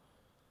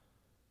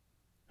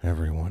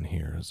 Everyone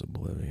here is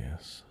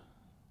oblivious.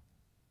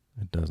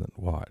 It doesn't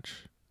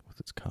watch with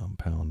its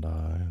compound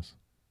eyes.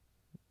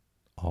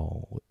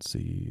 All it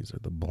sees are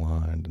the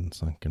blind and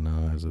sunken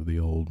eyes of the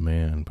old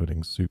man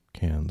putting soup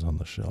cans on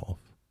the shelf.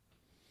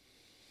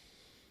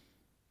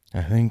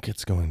 I think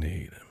it's going to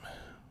eat him.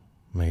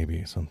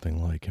 Maybe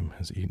something like him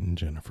has eaten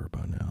Jennifer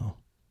by now.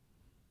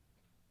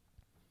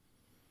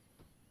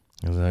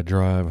 As I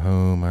drive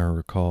home, I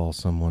recall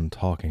someone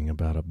talking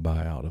about a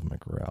buyout of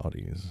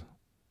McRowdy's.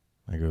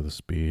 I go the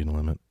speed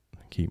limit,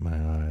 keep my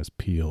eyes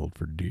peeled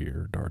for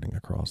deer darting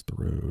across the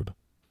road.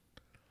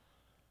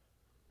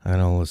 I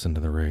don't listen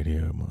to the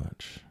radio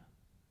much.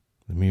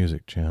 The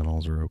music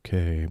channels are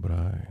okay, but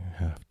I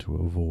have to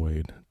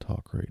avoid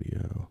talk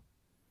radio.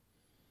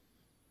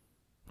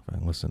 If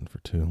I listen for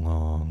too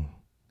long,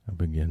 I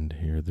begin to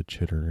hear the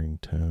chittering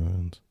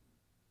tones,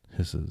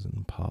 hisses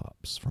and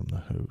pops from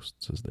the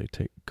hosts as they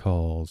take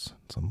calls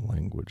in some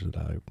language that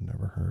I've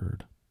never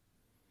heard.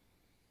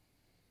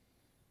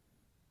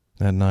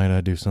 That night I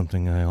do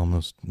something I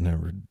almost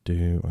never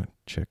do. I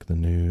check the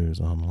news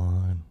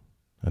online.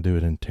 I do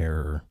it in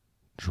terror,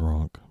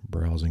 drunk,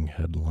 browsing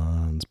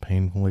headlines,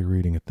 painfully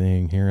reading a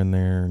thing here and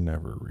there,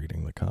 never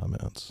reading the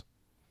comments.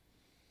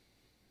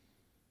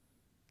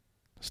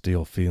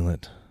 Still feel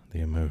it, the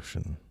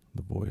emotion,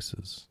 the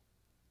voices.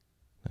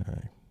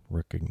 I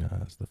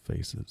recognize the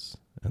faces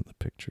and the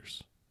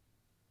pictures.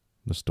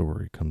 The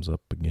story comes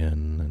up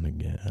again and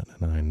again,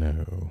 and I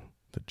know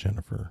that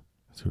Jennifer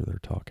is who they're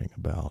talking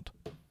about.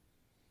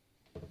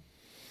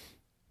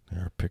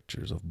 There are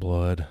pictures of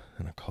blood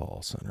and a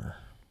call center.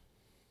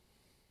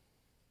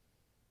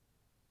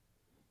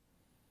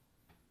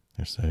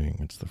 They're saying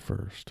it's the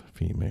first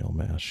female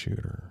mass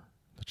shooter,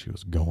 that she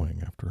was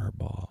going after her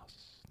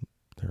boss.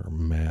 There are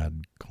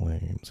mad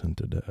claims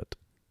hinted at,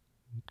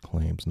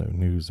 claims no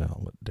news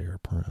outlet dare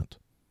print.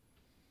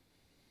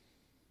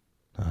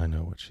 I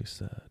know what she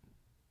said,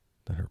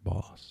 that her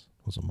boss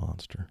was a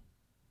monster.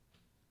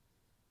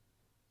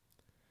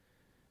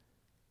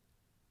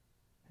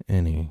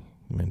 Any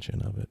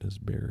mention of it is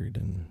buried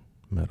in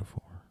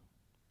metaphor.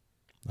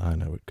 I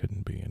know it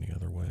couldn't be any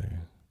other way.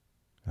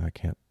 I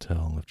can't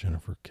tell if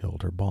Jennifer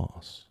killed her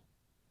boss.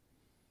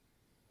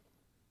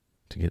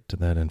 To get to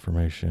that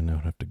information, I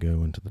would have to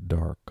go into the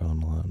dark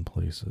online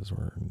places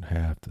where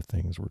half the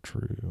things were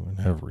true and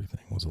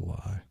everything was a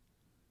lie.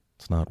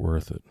 It's not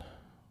worth it.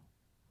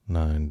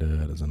 9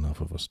 dead is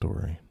enough of a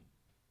story.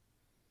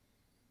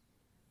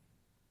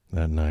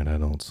 That night I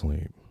don't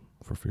sleep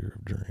for fear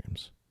of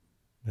dreams.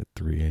 At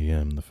 3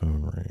 a.m. the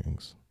phone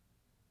rings.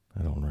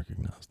 I don't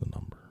recognize the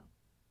number.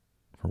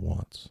 For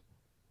once,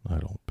 I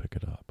don't pick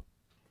it up.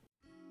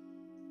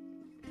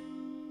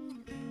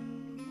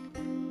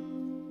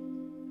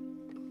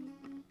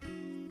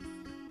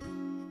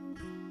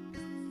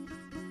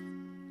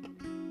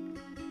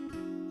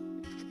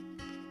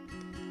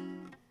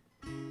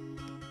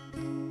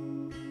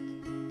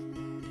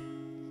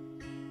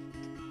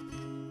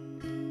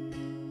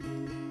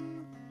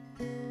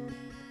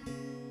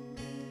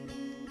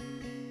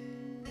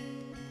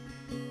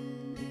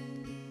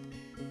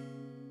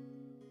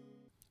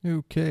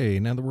 Okay,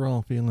 now that we're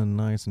all feeling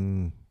nice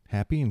and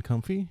happy and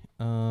comfy,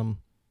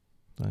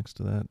 thanks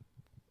to that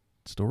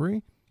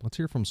story, let's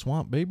hear from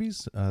Swamp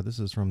Babies. This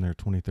is from their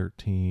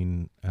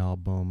 2013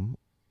 album,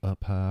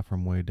 Up High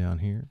from Way Down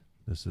Here.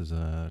 This is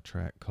a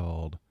track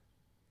called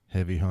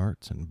Heavy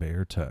Hearts and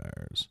Bare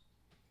Tires.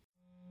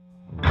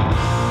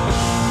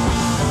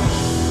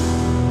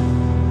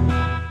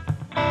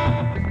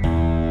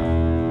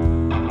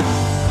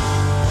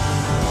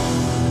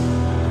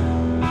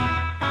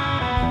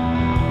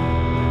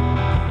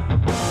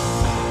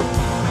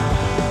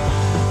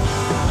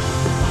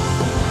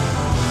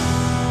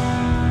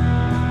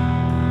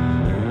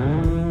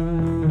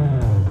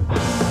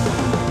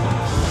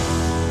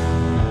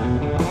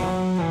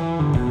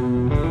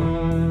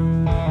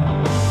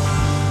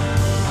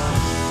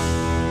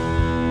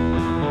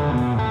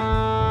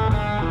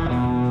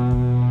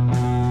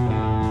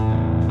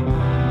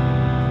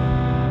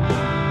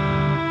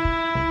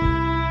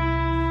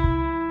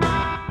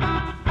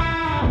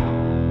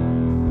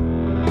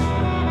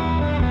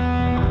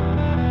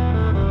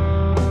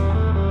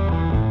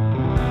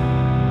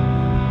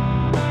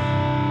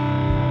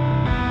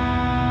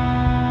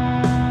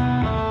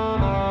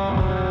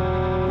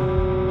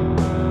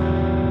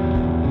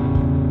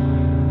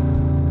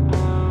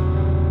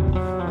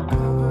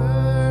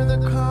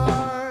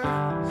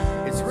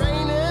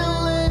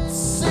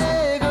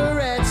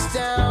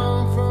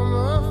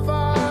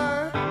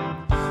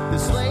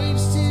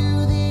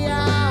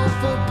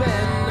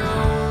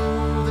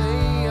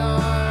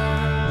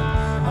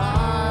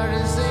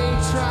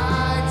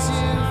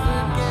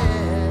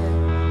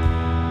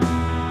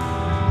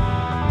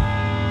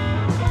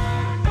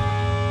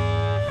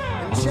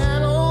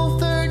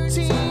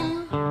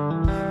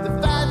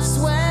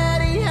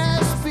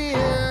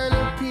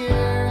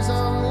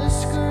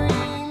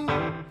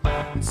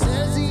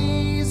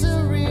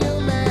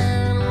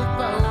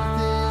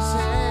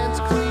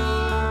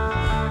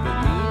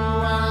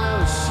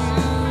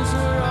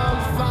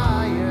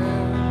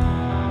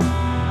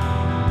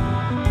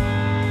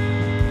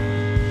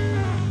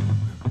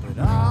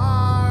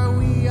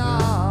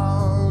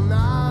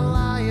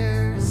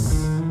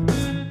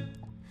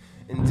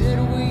 Did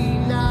we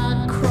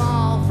not cross?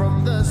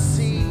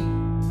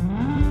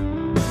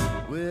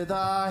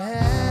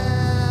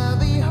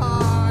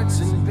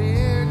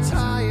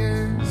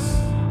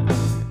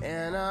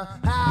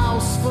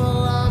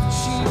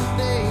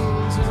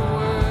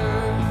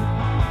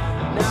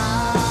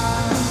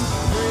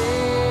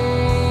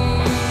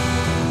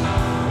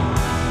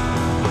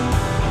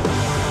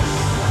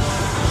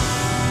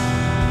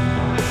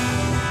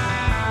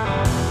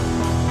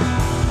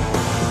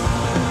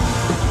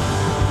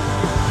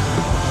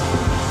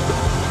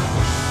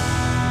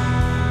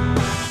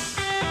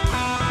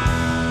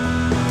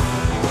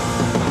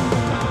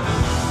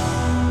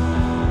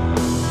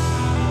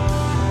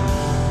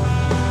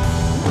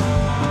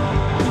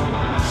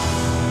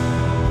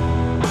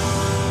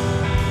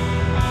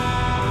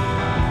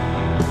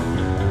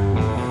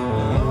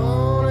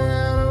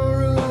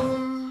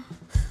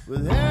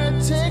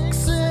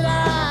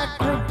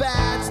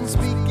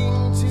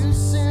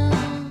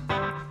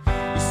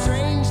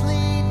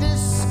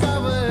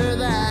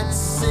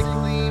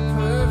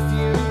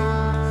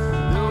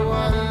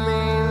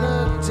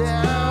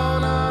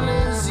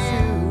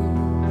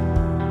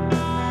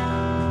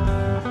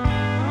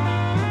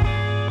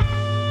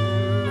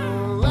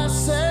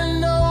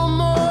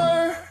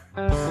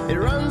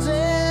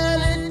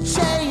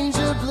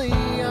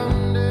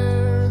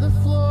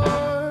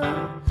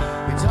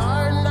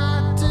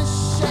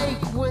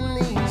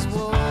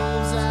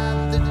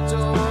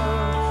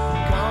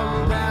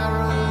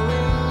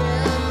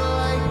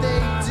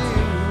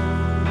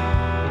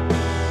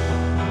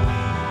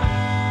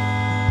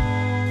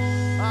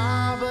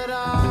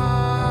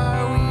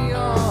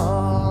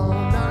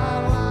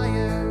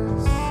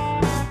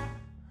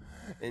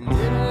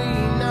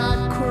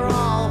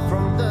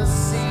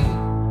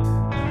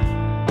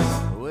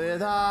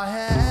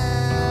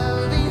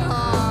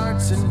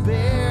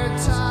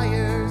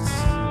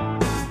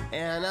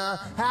 a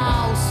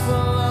house full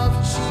of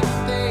cheap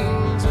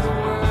things that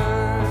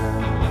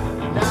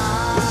were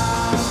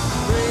not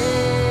free.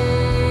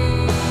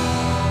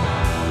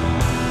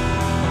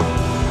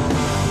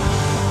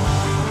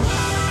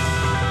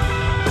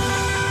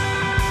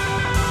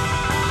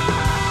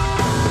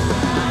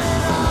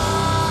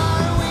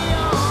 Are we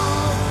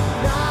all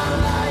not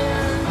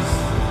liars?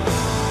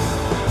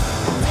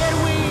 Did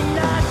we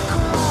not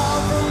crawl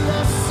from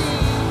the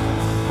sea?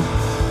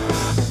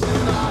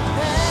 With our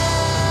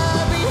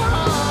heavy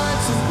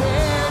hearts and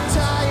bare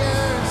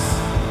tires,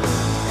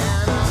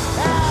 and a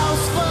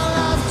house full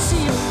of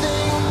cheap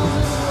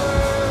things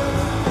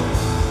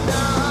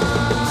that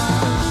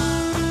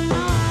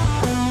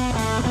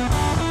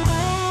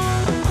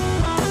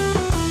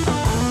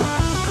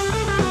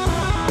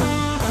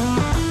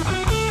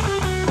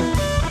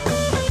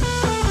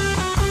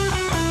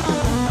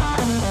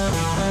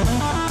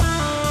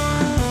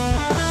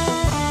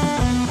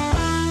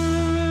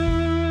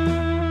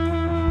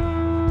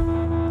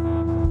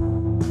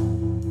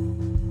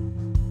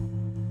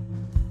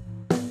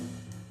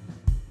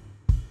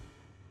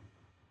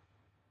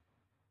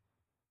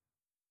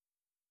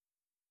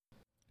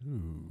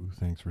Ooh,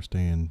 thanks for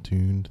staying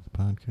tuned to the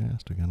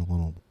podcast. We got a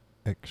little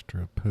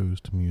extra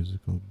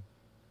post-musical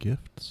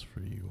gifts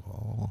for you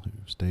all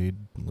who've stayed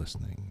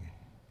listening.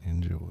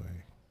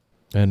 Enjoy.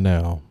 And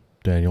now,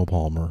 Daniel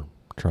Palmer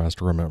tries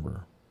to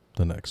remember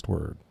the next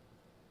word.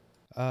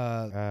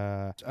 Well,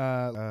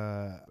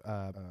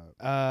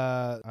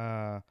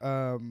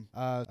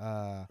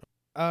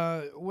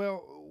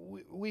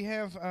 we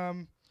have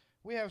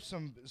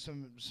some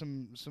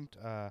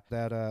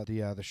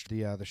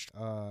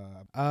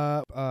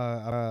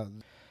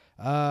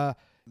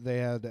that they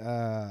had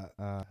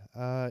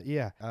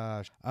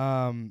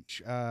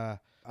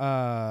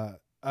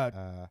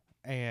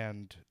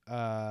and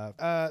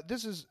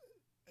this is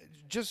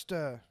just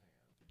I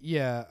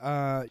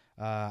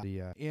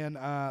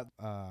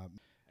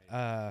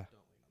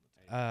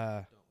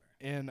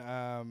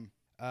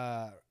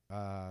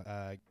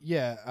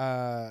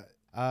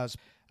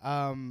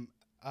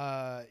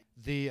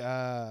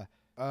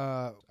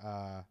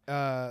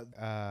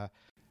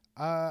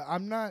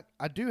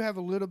do have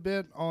a little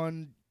bit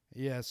on,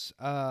 yes,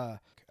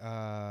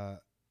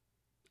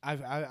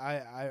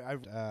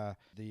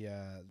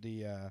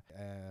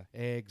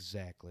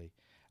 exactly.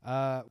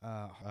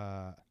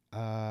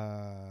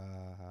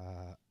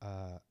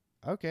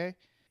 Okay.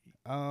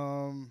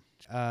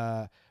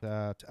 As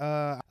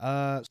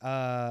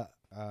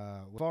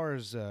far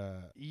as,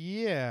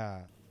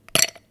 yeah.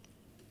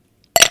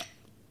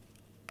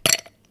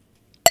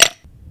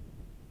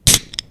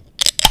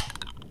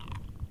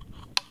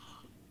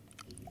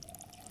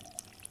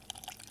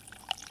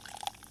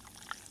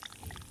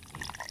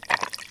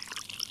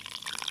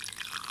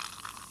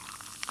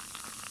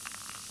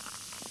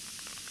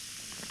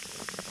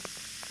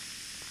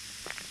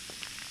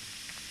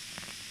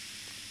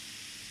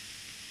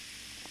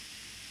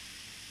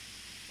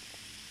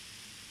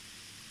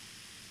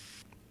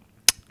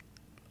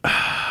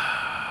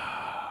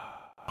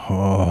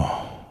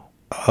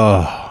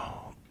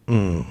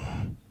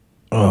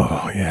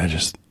 Oh, yeah,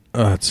 just,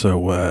 it's so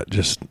wet.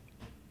 Just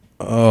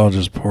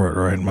pour it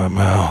right in my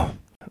mouth.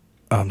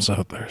 I'm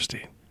so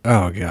thirsty.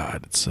 Oh,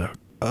 God, it's so,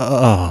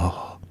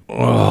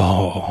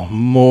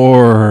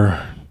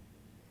 more.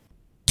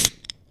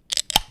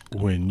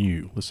 When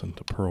you listen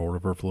to Pearl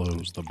River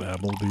Flow's The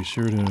Babble, be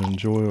sure to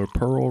enjoy a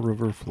Pearl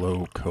River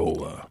Flow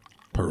Cola.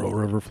 Pearl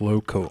River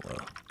Flow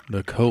Cola.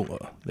 The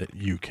cola that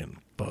you can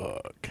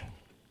fuck.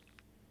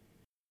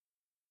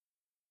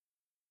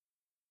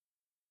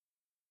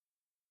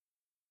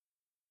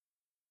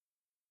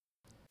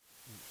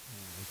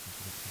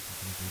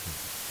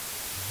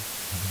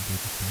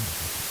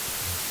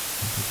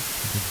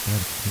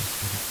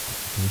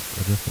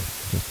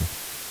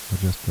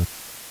 Adjust it.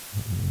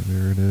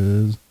 There it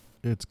is.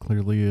 It's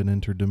clearly an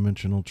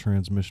interdimensional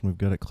transmission. We've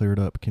got it cleared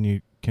up.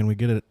 Can we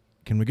get it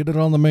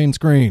on the main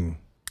screen?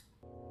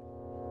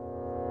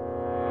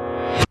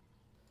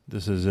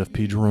 This is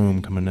FP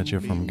Jerome coming at you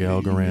from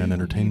Galgaran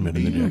Entertainment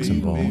in the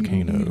Jackson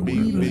Volcano, where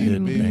the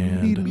hit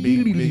band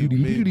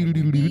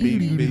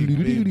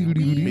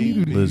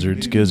Lizard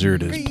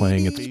Skizzard is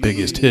playing its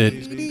biggest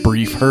hit,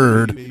 Brief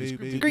Herd.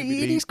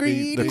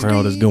 The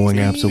crowd is going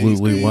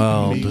absolutely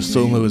wild. The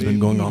solo has been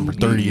going on for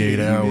 38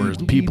 hours.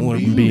 People are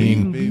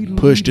being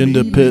pushed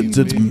into pits.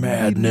 It's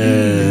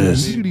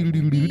madness.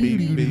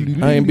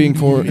 I am being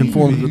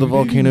informed that the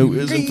volcano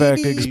is in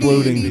fact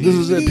exploding. This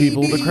is it,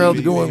 people. The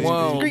crowd's going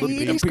wild.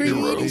 The FP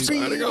Jerome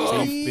signing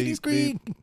off.